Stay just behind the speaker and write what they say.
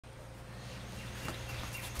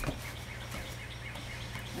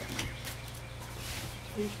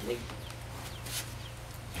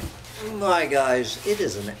My guys, it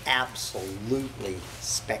is an absolutely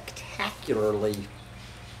spectacularly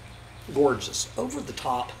gorgeous,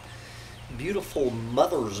 over-the-top, beautiful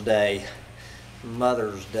Mother's Day.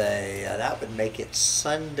 Mother's Day. That would make it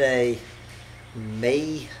Sunday,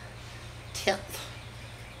 May 10th,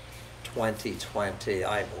 2020,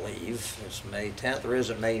 I believe. It's May 10th, or is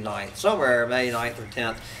it May 9th? Somewhere May 9th or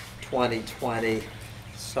 10th, 2020.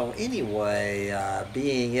 So anyway,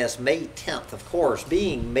 being, yes, May 10th, of course,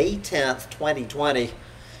 being May 10th, 2020,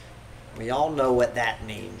 we all know what that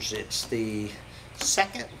means. It's the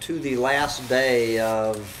second to the last day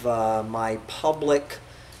of my public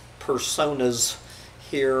personas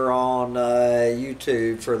here on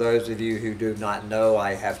YouTube. For those of you who do not know,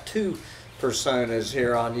 I have two personas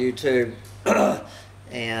here on YouTube.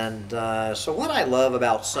 And so what I love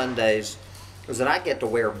about Sundays is that I get to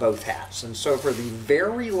wear both hats. And so for the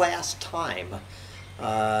very last time,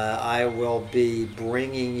 I will be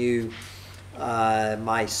bringing you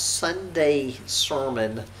my Sunday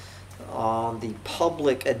sermon on the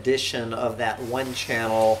public edition of that one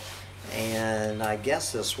channel. And I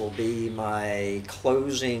guess this will be my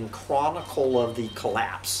closing chronicle of the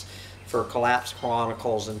collapse for Collapse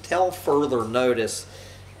Chronicles until further notice.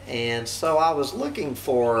 And so I was looking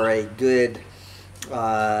for a good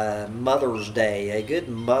Mother's Day, a good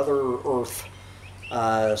Mother Earth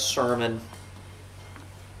sermon.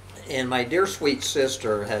 And my dear sweet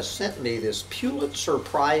sister has sent me this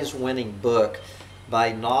Pulitzer-Prize-winning book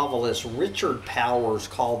by novelist Richard Powers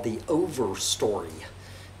called The Overstory.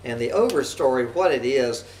 And The Overstory, what it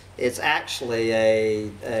is, it's actually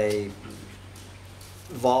a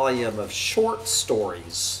volume of short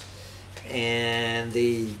stories. And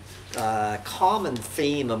the common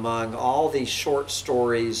theme among all these short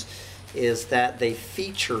stories is that they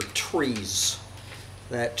feature trees.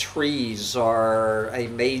 That trees are a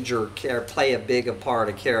major, play a big part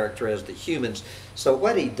of character as the humans. So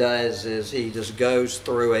what he does is he just goes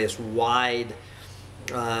through a wide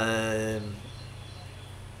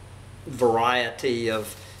variety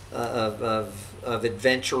of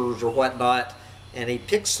adventures or whatnot, and he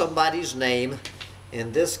picks somebody's name.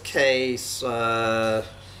 In this case,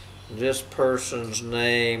 this person's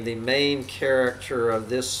name, the main character of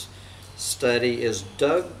this study is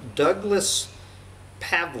Douglas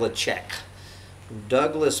Pavlicek.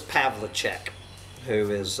 Douglas Pavlicek, who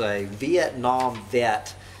is a Vietnam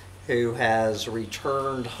vet who has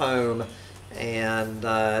returned home and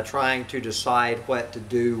trying to decide what to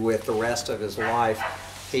do with the rest of his life.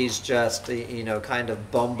 He's just, you know, kind of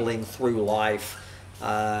bumbling through life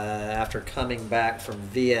after coming back from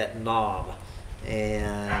Vietnam.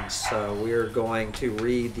 And so we're going to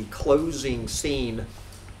read the closing scene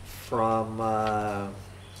from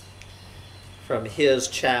his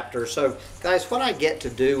chapter. So guys, what I get to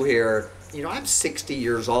do here, you know, I'm 60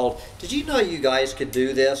 years old. Did you know you guys could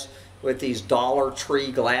do this with these Dollar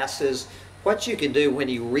Tree glasses? What you can do when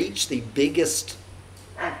you reach the biggest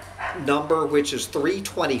number, which is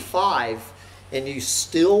 325, and you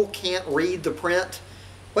still can't read the print,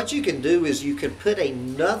 what you can do is you can put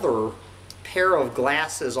another pair of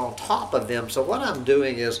glasses on top of them. So what I'm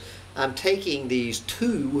doing is I'm taking these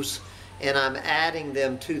 2s and I'm adding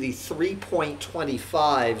them to the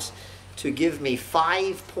 3.25s to give me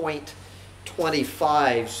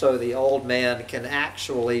 5.25, so the old man can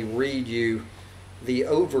actually read you The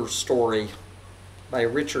Overstory by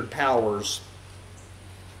Richard Powers.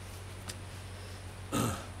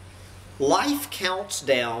 Life counts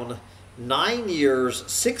down: 9 years,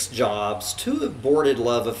 6 jobs, 2 aborted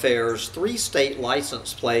love affairs, 3 state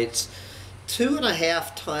license plates,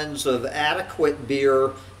 2.5 tons of adequate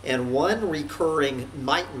beer, and 1 recurring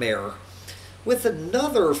nightmare. With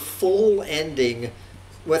another full ending,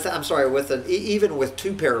 even with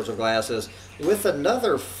 2 pairs of glasses, with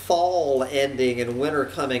another fall ending and winter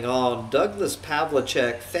coming on, Douglas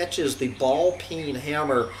Pavlicek fetches the ball-peen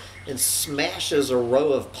hammer and smashes a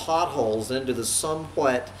row of potholes into the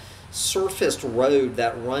somewhat surfaced road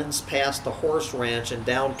that runs past the horse ranch and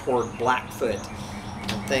down toward Blackfoot.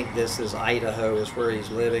 I think this is Idaho, is where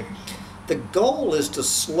he's living. The goal is to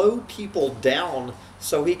slow people down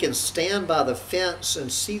so he can stand by the fence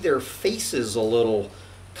and see their faces a little.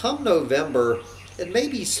 Come November, it may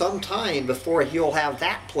be some time before he'll have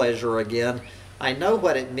that pleasure again. I know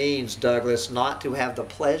what it means, Douglas, not to have the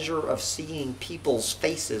pleasure of seeing people's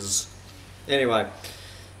faces. Anyway,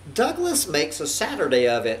 Douglas makes a Saturday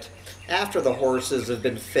of it. After the horses have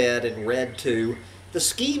been fed and read to, the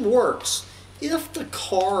scheme works. If the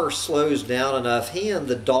car slows down enough, he and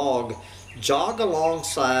the dog jog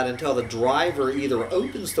alongside until the driver either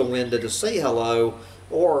opens the window to say hello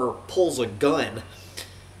or pulls a gun.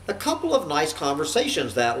 A couple of nice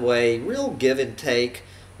conversations that way, real give and take.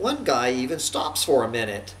 One guy even stops for a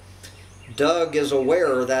minute. Doug is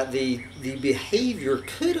aware that the behavior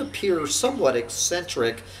could appear somewhat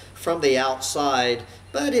eccentric from the outside,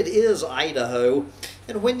 but it is Idaho,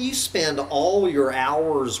 and when you spend all your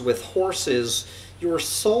hours with horses, your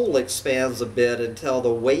soul expands a bit until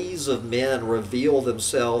the ways of men reveal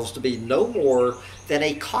themselves to be no more than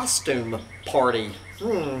a costume party.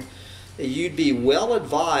 You'd be well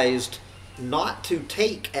advised not to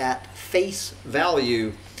take at face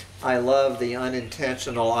value. I love the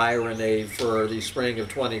unintentional irony for the spring of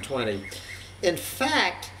 2020. In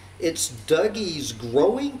fact, it's Dougie's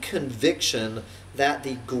growing conviction that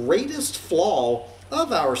the greatest flaw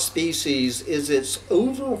of our species is its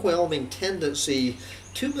overwhelming tendency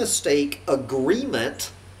to mistake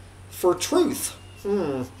agreement for truth.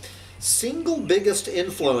 Single biggest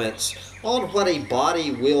influence on what a body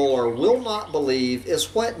will or will not believe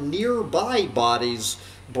is what nearby bodies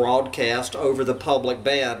broadcast over the public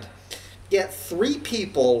band. Get 3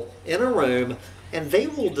 people in a room and they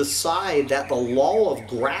will decide that the law of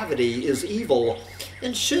gravity is evil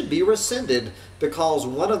and should be rescinded because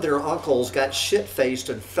one of their uncles got shit-faced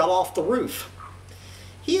and fell off the roof.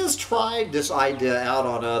 He has tried this idea out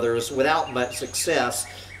on others without much success,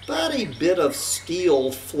 but a bit of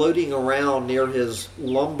steel floating around near his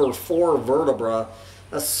lumbar 4 vertebra,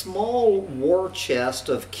 a small war chest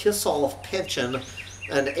of kiss-off pension,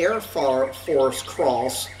 an Air Force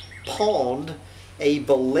cross, pawned, a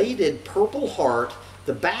belated Purple Heart,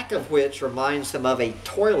 the back of which reminds him of a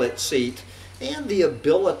toilet seat, and the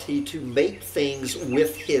ability to make things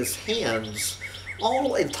with his hands,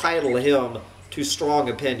 all entitle him to strong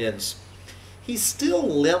opinions. He still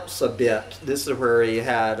limps a bit. This is where he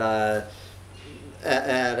had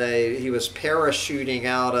he was parachuting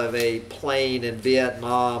out of a plane in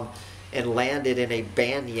Vietnam and landed in a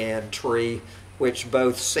banyan tree, which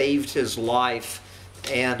both saved his life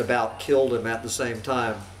and about killed him at the same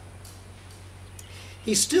time.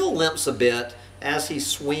 He still limps a bit as he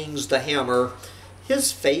swings the hammer.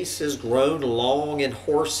 His face has grown long and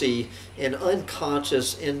horsey in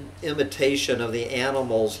unconscious imitation of the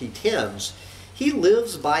animals he tends. He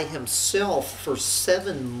lives by himself for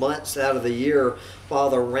 7 months out of the year while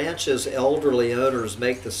the ranch's elderly owners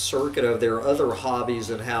make the circuit of their other hobbies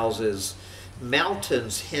and houses.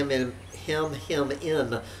 Mountains hem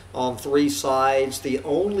in on 3 sides. The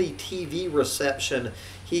only TV reception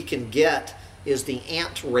he can get is the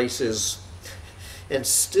ant races. And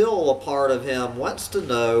still a part of him wants to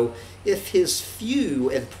know if his few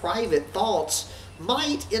and private thoughts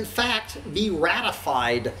might in fact be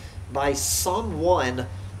ratified by someone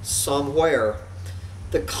somewhere.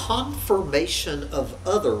 The confirmation of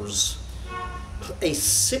others, a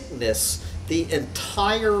sickness the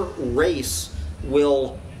entire race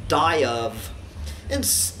will die of. And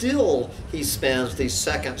still he spends the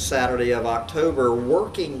second Saturday of October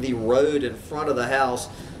working the road in front of the house,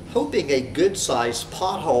 hoping a good-sized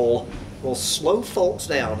pothole will slow folks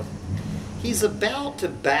down. He's about to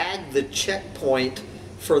bag the checkpoint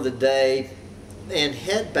for the day and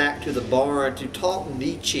head back to the barn to talk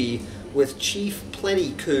Nietzsche with Chief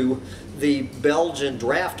Plentycou, the Belgian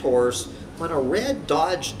draft horse, when a red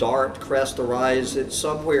Dodge Dart crests the rise at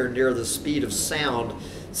somewhere near the speed of sound.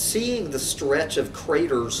 Seeing the stretch of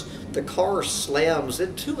craters, the car slams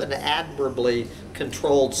into an admirably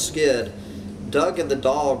controlled skid. Doug and the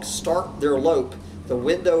dog start their lope. The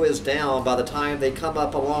window is down by the time they come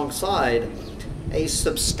up alongside. A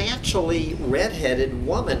substantially red-headed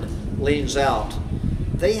woman leans out.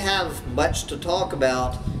 They have much to talk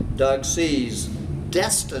about, Doug sees,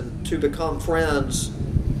 destined to become friends.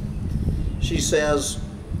 She says,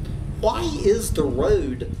 "Why is the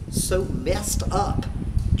road so messed up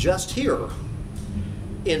just here?"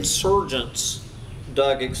 "Insurgents,"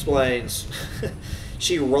 Doug explains.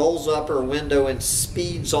 She rolls up her window and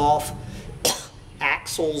speeds off.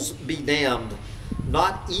 Axles be damned.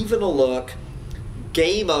 Not even a look.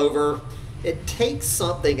 Game over. It takes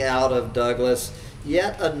something out of Douglas.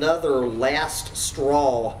 Yet another last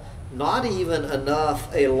straw. Not even enough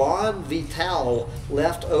elan vital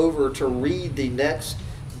left over to read the next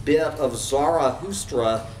bit of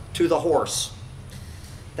Zarathustra to the horse.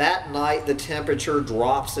 That night the temperature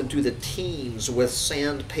drops into the teens with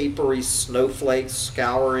sandpapery snowflakes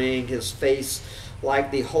scouring his face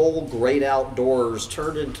like the whole great outdoors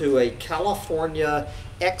turned into a California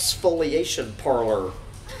exfoliation parlor.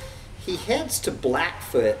 He heads to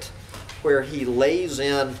Blackfoot, where he lays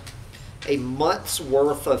in a month's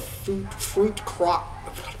worth of fruit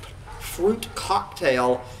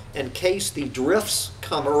cocktail in case the drifts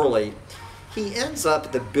come early. He ends up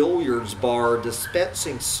at the billiards bar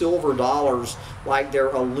dispensing silver dollars like they're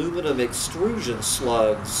aluminum extrusion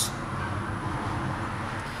slugs.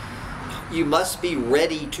 You must be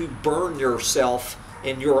ready to burn yourself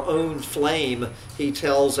in your own flame, he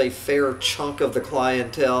tells a fair chunk of the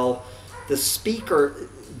clientele. The speaker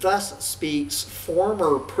thus speaks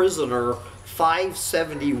former prisoner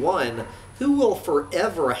 571, who will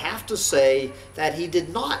forever have to say that he did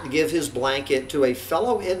not give his blanket to a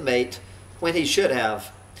fellow inmate when he should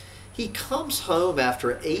have. He comes home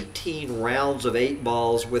after 18 rounds of 8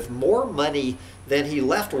 balls with more money than he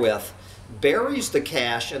left with, buries the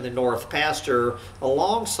cash in the north pasture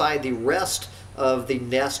alongside the rest of the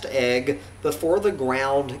nest egg before the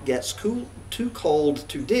ground gets too cold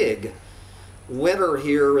to dig. Winter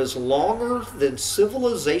here is longer than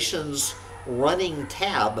civilization's running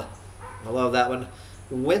tab. I love that one.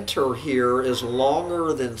 Winter here is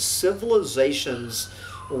longer than civilization's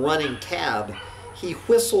running tab. He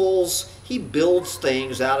whistles, he builds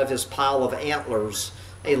things out of his pile of antlers.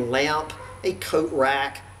 A lamp, a coat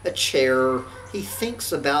rack, a chair. He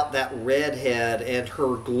thinks about that redhead and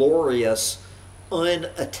her glorious,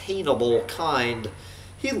 unattainable kind.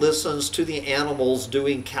 He listens to the animals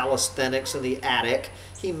doing calisthenics in the attic.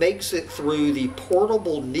 He makes it through the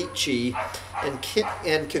portable Nietzsche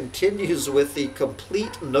and continues with the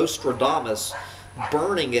complete Nostradamus,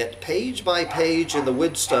 burning it page by page in the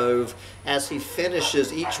wood stove as he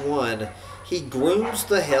finishes each one. He grooms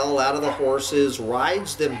the hell out of the horses,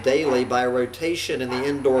 rides them daily by rotation in the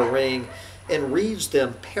indoor ring, and reads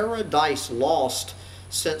them Paradise Lost,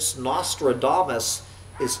 since Nostradamus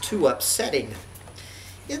is too upsetting.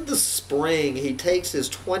 In the spring, he takes his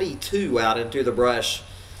 .22 out into the brush,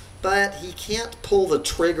 but he can't pull the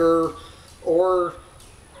trigger or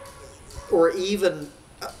even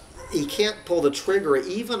he can't pull the trigger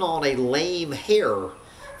even on a lame hare.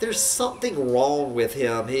 There's something wrong with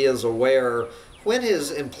him, he is aware. When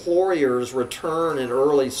his employers return in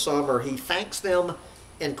early summer, he thanks them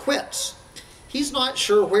and quits. He's not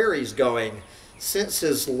sure where he's going. Since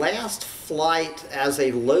his last flight as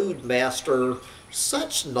a loadmaster,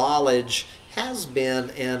 such knowledge has been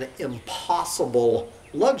an impossible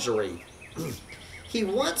luxury. He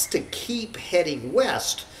wants to keep heading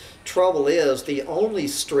west. Trouble is, the only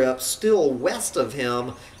strip still west of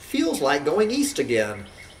him feels like going east again.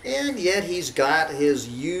 And yet he's got his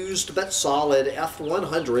used but solid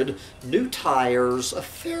F-100, new tires, a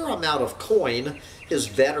fair amount of coin, his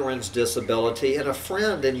veteran's disability, and a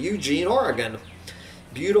friend in Eugene, Oregon.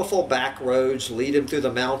 Beautiful back roads lead him through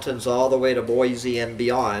the mountains all the way to Boise and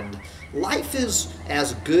beyond. Life is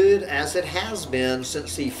as good as it has been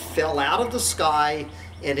since he fell out of the sky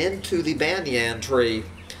and into the banyan tree.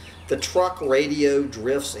 The truck radio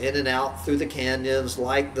drifts in and out through the canyons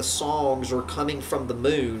like the songs are coming from the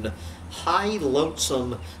moon, high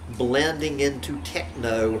lonesome blending into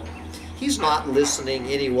techno. He's not listening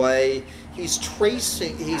anyway. He's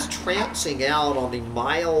trancing out on the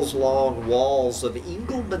miles-long walls of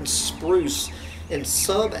Engelmann spruce and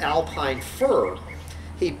subalpine fir.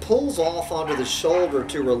 He pulls off onto the shoulder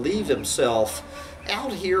to relieve himself.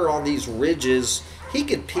 Out here on these ridges, he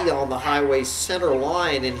could pee on the highway's center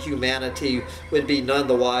line and humanity would be none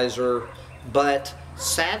the wiser. But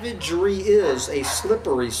savagery is a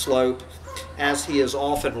slippery slope, as he has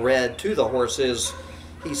often read to the horses.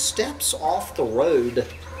 He steps off the road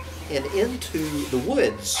and into the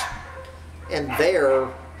woods, and there,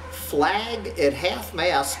 flag at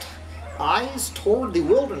half-mast, eyes toward the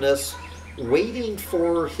wilderness, waiting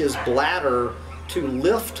for his bladder to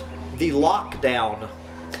lift the lockdown.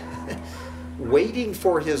 Waiting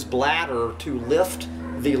for his bladder to lift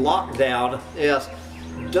the lockdown. Yes,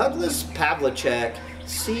 Douglas Pavlicek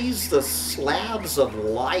sees the slabs of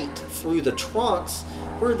light through the trunks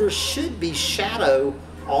where there should be shadow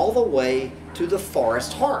all the way to the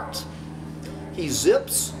forest heart. He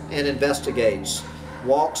zips and investigates,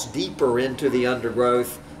 walks deeper into the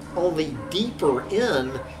undergrowth, only deeper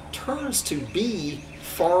in turns to be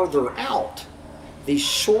farther out. The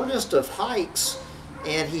shortest of hikes,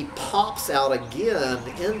 and he pops out again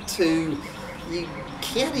into, you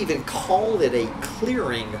can't even call it a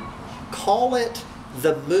clearing, call it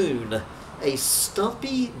the moon. A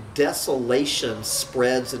stumpy desolation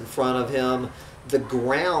spreads in front of him. The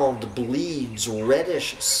ground bleeds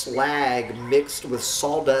reddish slag mixed with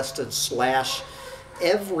sawdust and slash.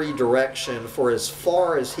 Every direction, for as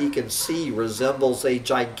far as he can see, resembles a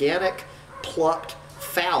gigantic plucked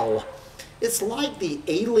fowl. It's like the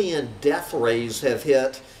alien death rays have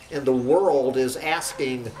hit and the world is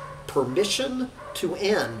asking permission to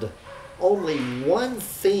end. Only one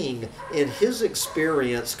thing in his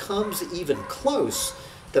experience comes even close.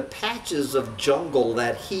 the patches of jungle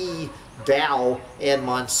that he, Dow, and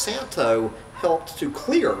Monsanto helped to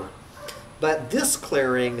clear. But this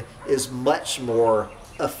clearing is much more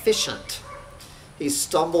efficient. He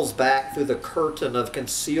stumbles back through the curtain of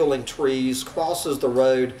concealing trees, crosses the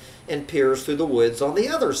road, and peers through the woods on the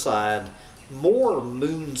other side. More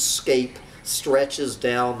moonscape stretches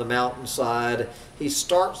down the mountainside. He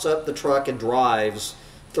starts up the truck and drives.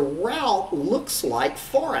 The route looks like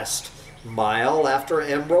forest, mile after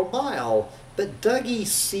emerald mile, but Dougie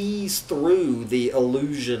sees through the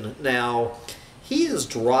illusion now. He is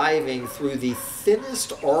driving through the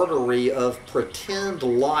thinnest artery of pretend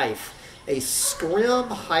life, a scrim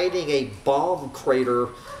hiding a bomb crater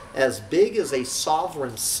as big as a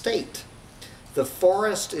sovereign state. The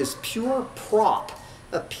forest is pure prop,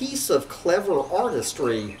 a piece of clever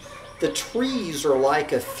artistry. The trees are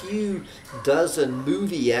like a few dozen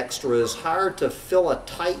movie extras hired to fill a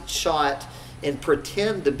tight shot and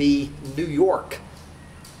pretend to be New York.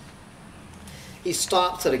 He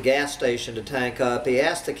stops at a gas station to tank up. He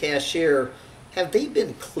asks the cashier, "Have they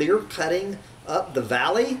been clear-cutting up the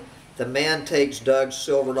valley?" The man takes Doug's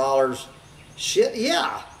silver dollars. "Shit,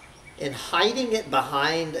 yeah." And hiding it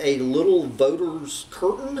behind a little voter's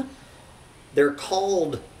curtain, they're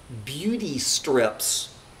called beauty strips,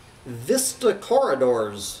 vista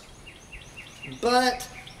corridors. But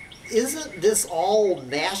isn't this all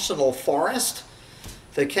national forest?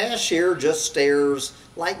 The cashier just stares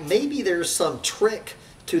like maybe there's some trick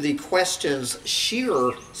to the question's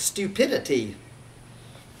sheer stupidity.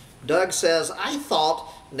 Doug says, "I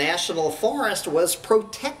thought national forest was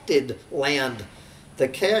protected land." The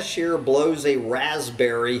cashier blows a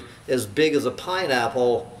raspberry as big as a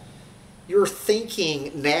pineapple. "You're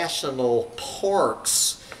thinking national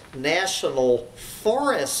parks. National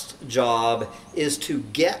forest job is to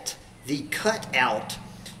get the cut out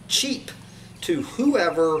cheap to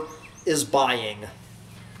whoever is buying."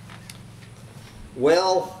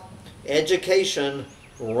 Well, education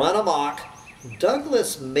run amok.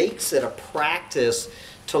 Douglas makes it a practice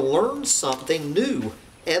to learn something new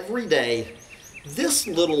every day. This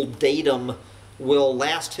little datum will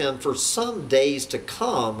last him for some days to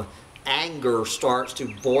come. Anger starts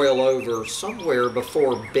to boil over somewhere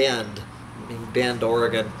before Bend,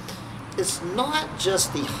 Oregon. It's not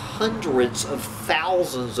just the hundreds of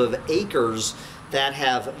thousands of acres that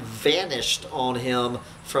have vanished on him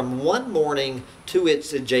from one morning to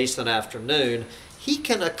its adjacent afternoon. He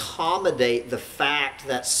can accommodate the fact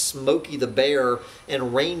that Smokey the Bear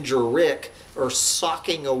and Ranger Rick are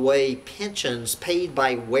socking away pensions paid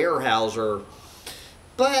by Weyerhaeuser.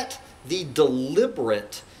 But the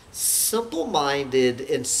deliberate, simple-minded,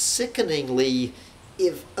 and sickeningly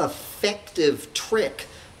effective trick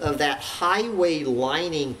of that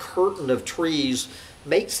highway-lining curtain of trees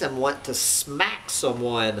makes him want to smack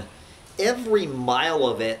someone. Every mile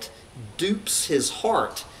of it dupes his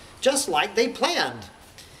heart, just like they planned.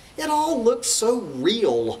 It all looks so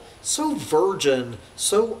real, so virgin,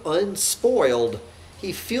 so unspoiled.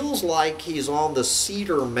 He feels like he's on the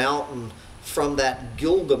Cedar Mountain from that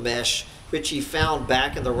Gilgamesh, which he found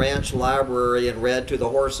back in the ranch library and read to the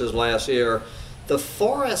horses last year. The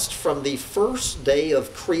forest from the first day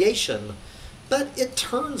of creation. But it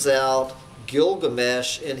turns out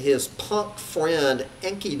Gilgamesh and his punk friend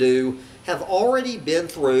Enkidu have already been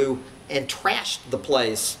through and trashed the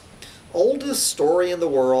place. Oldest story in the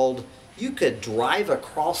world. You could drive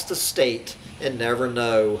across the state and never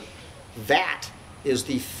know. That is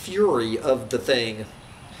the fury of the thing.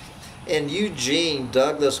 In Eugene,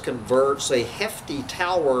 Douglas converts a hefty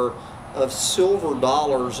tower of silver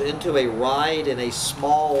dollars into a ride in a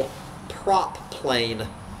small prop plane.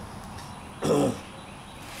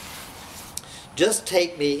 Just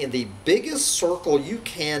take me in the biggest circle you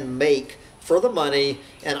can make for the money,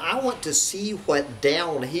 and I want to see what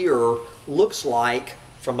down here looks like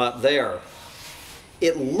from up there.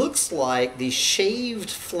 It looks like the shaved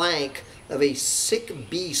flank of a sick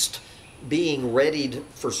beast being readied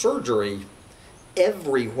for surgery.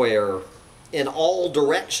 Everywhere, in all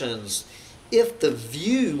directions. If the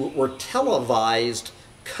view were televised,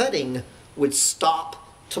 cutting would stop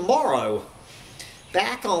tomorrow.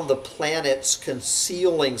 Back on the planet's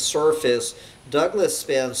concealing surface, Douglas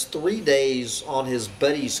spends 3 days on his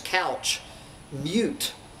buddy's couch,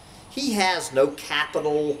 mute. He has no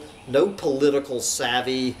capital, no political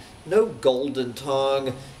savvy, no golden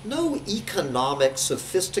tongue, no economic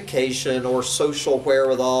sophistication or social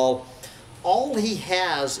wherewithal. All he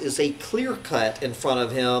has is a clear cut in front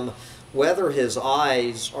of him, whether his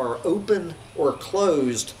eyes are open or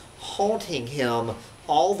closed, haunting him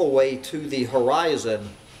all the way to the horizon.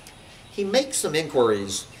 He makes some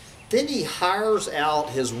inquiries. Then he hires out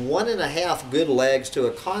his 1.5 good legs to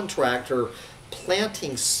a contractor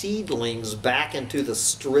planting seedlings back into the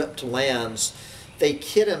stripped lands. They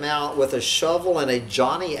kit him out with a shovel and a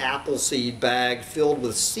Johnny Appleseed bag filled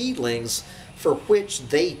with seedlings, for which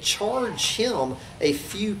they charge him a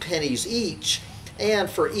few pennies each, and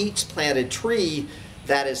for each planted tree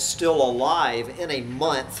that is still alive in a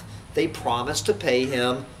month, they promise to pay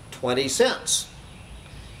him 20 cents.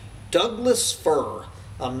 Douglas fir,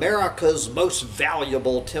 America's most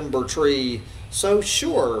valuable timber tree. So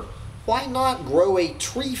sure, why not grow a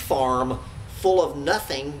tree farm full of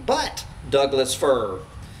nothing but Douglas fir?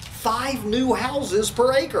 5 new houses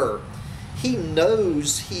per acre. He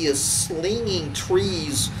knows he is slinging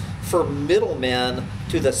trees for middlemen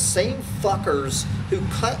to the same fuckers who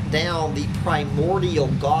cut down the primordial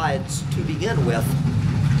gods to begin with.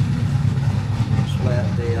 Just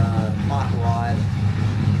let the hot rod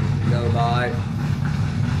go by.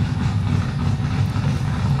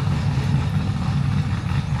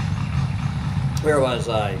 Where was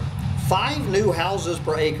I? 5 new houses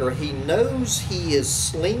per acre. He knows he is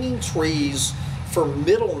slinging trees for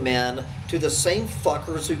middlemen to the same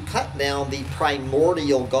fuckers who cut down the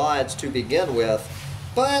primordial gods to begin with.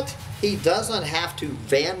 But he doesn't have to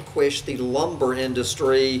vanquish the lumber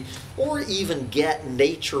industry or even get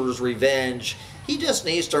nature's revenge. He just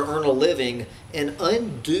needs to earn a living and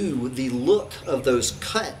undo the look of those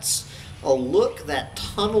cuts, a look that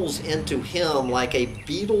tunnels into him like a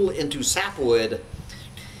beetle into sapwood.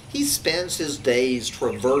 He spends his days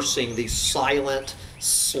traversing the silent,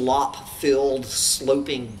 slop-filled,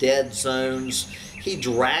 sloping dead zones. He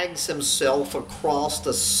drags himself across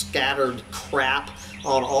the scattered crap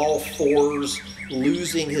on all fours,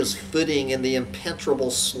 losing his footing in the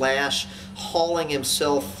impenetrable slash, hauling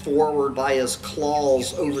himself forward by his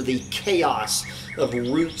claws over the chaos of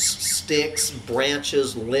roots, sticks,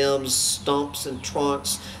 branches, limbs, stumps, and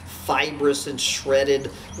trunks, fibrous and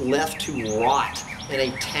shredded, left to rot in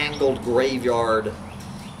a tangled graveyard.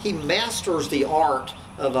 He masters the art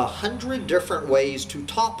of 100 different ways to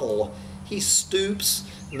topple. He stoops,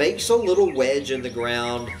 makes a little wedge in the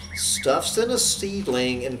ground, stuffs in a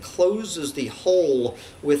seedling, and closes the hole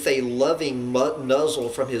with a loving nuzzle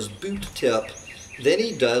from his boot tip. Then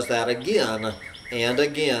he does that again and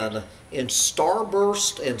again in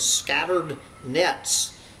starburst and scattered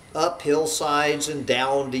nets, up hillsides and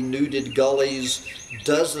down denuded gullies,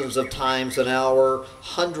 dozens of times an hour,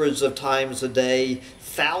 hundreds of times a day,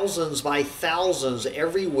 thousands by thousands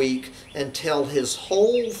every week, until his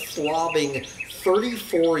whole throbbing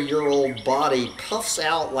 34-year-old body puffs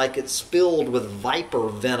out like it's filled with viper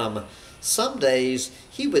venom. Some days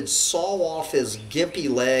he would saw off his gimpy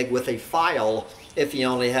leg with a file if he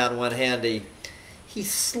only had one handy. He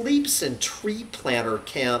sleeps in tree planter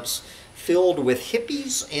camps filled with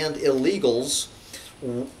hippies and illegals,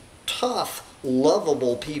 tough,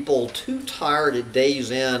 lovable people too tired at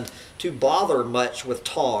day's end to bother much with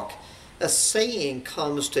talk. A saying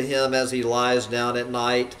comes to him as he lies down at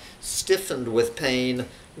night, stiffened with pain,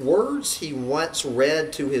 words he once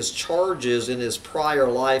read to his charges in his prior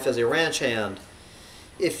life as a ranch hand.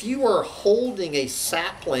 If you are holding a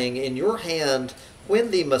sapling in your hand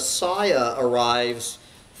when the Messiah arrives,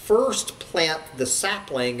 first plant the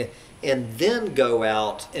sapling and then go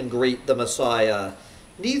out and greet the Messiah.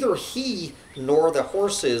 Neither he nor the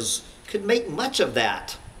horses could make much of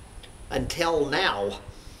that until now.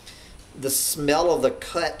 The smell of the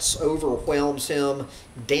cuts overwhelms him.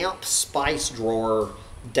 Damp spice drawer,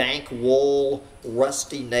 dank wool,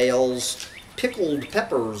 rusty nails, pickled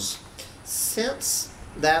peppers. Scents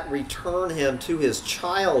that return him to his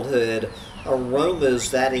childhood,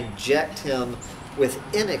 aromas that inject him with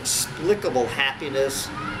inexplicable happiness,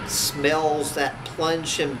 smells that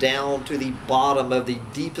plunge him down to the bottom of the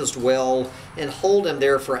deepest well and hold him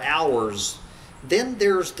there for hours. Then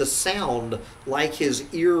there's the sound, like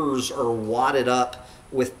his ears are wadded up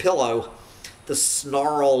with pillow, the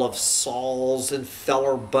snarl of saws and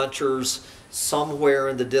feller bunchers somewhere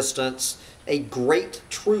in the distance. A great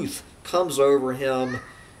truth comes over him.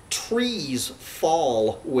 Trees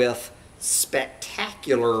fall with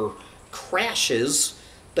spectacular crashes,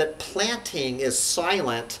 but planting is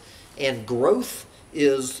silent and growth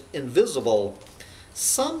is invisible.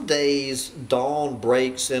 Some days dawn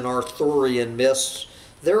breaks in Arthurian mists.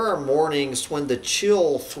 There are mornings when the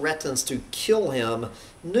chill threatens to kill him,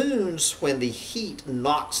 noons when the heat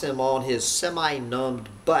knocks him on his semi-numbed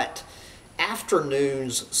butt,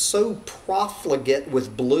 afternoons so profligate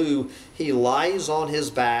with blue he lies on his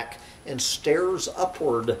back and stares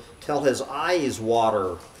upward till his eyes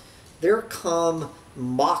water. There come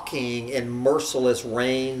mocking and merciless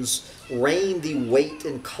rains, rain the weight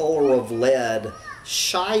and color of lead,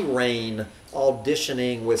 shy rain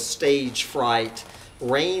auditioning with stage fright,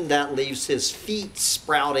 rain that leaves his feet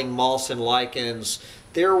sprouting moss and lichens.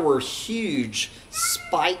 There were huge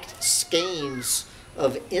spiked skeins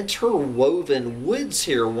of interwoven woods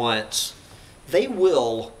here once. They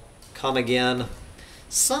will come again.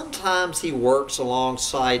 Sometimes he works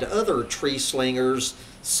alongside other tree slingers,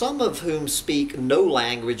 some of whom speak no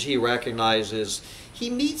language he recognizes. He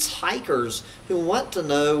meets hikers who want to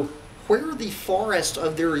know where the forests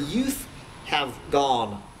of their youth have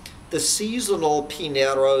gone. The seasonal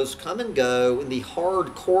pineros come and go, and the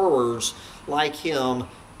hardcorers like him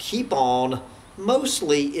keep on.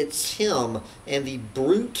 Mostly it's him and the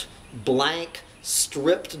brute, blank,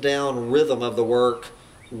 stripped down rhythm of the work.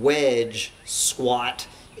 Wedge, squat,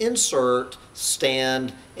 insert,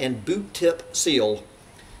 stand, and boot tip seal.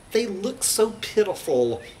 They look so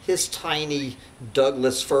pitiful, his tiny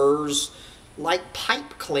Douglas firs, like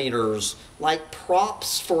pipe cleaners, like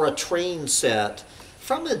props for a train set.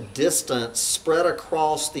 From a distance, spread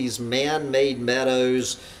across these man-made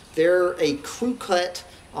meadows, they're a crew cut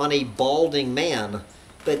on a balding man.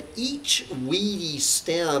 But each weedy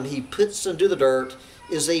stem he puts into the dirt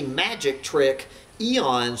is a magic trick,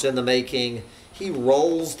 eons in the making. He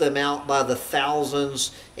rolls them out by the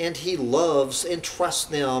thousands, and he loves and trusts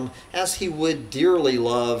them as he would dearly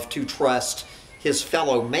love to trust his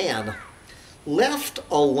fellow man. Left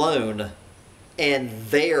alone, and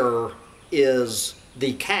there is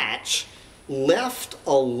the catch, left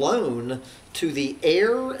alone to the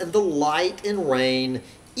air and the light and rain,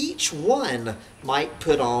 each one might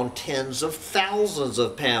put on tens of thousands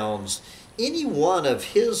of pounds. Any one of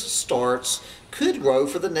his starts could grow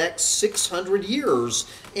for the next 600 years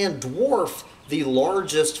and dwarf the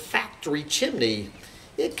largest factory chimney.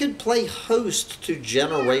 It could play host to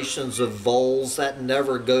generations of voles that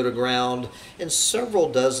never go to ground and several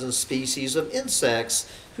dozen species of insects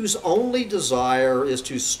whose only desire is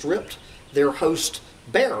to strip their host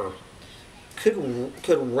bare.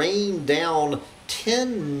 Could rain down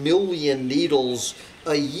 10 million needles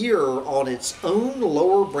a year on its own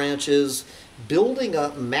lower branches, building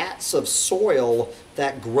up mats of soil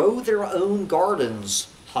that grow their own gardens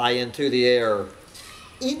high into the air.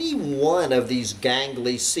 Any one of these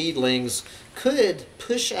gangly seedlings could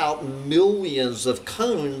push out millions of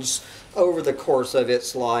cones over the course of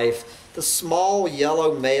its life. The small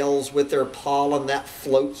yellow males with their pollen that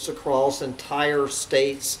floats across entire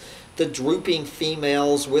states, the drooping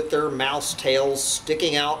females with their mouse tails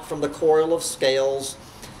sticking out from the coil of scales,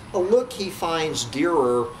 a look he finds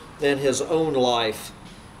dearer than his own life.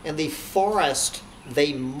 And the forest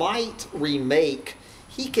they might remake,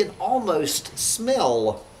 he can almost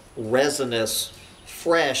smell, resinous,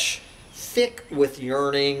 fresh, thick with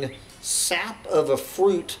yearning, sap of a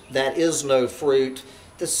fruit that is no fruit.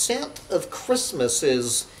 The scent of Christmas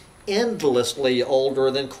is endlessly older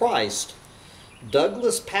than Christ.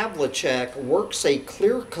 Douglas Pavlicek works a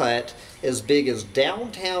clear cut as big as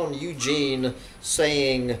downtown Eugene,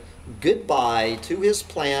 saying goodbye to his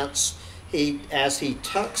plants as he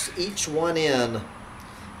tucks each one in.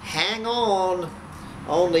 Hang on,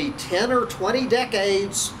 only 10 or 20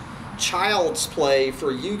 decades, child's play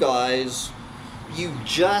for you guys. You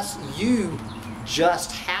just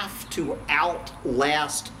have to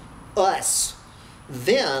outlast us.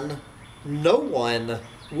 Then no one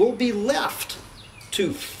will be left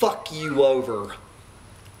to fuck you over.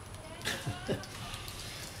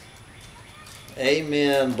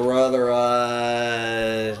 Amen, brother.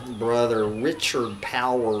 Brother Richard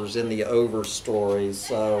Powers in the Overstory.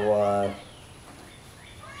 So,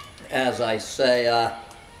 as I say,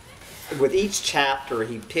 with each chapter,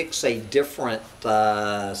 he picks a different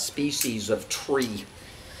species of tree.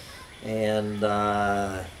 And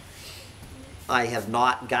I have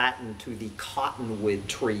not gotten to the cottonwood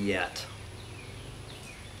tree yet.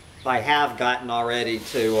 I have gotten already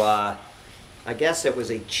to, I guess it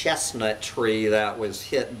was a chestnut tree that was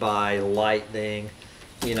hit by lightning.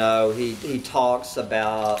 You know, he talks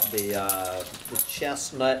about the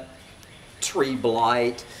chestnut tree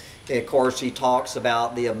blight. And of course, he talks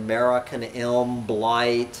about the American elm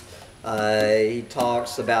blight. He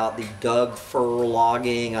talks about the Doug fir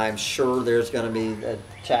logging. I'm sure there's going to be a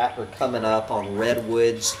chapter coming up on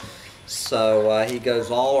redwoods. So he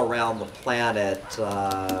goes all around the planet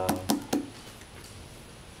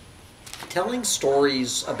telling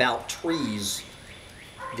stories about trees.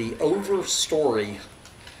 The Overstory,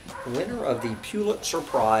 winner of the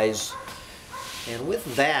Pulitzer-Prize. And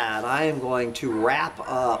with that, I am going to wrap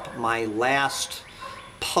up my last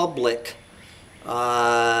public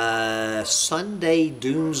Sunday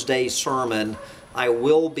Doomsday Sermon. I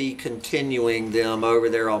will be continuing them over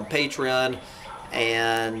there on Patreon,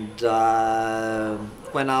 and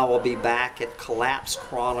when I will be back at Collapse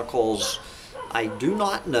Chronicles, I do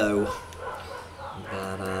not know,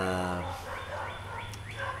 but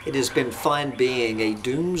it has been fun being a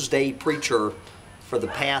doomsday preacher for the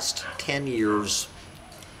past 10 years.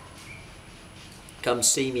 Come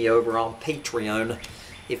see me over on Patreon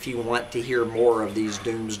if you want to hear more of these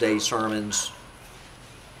doomsday sermons.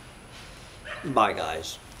 Bye,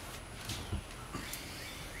 guys.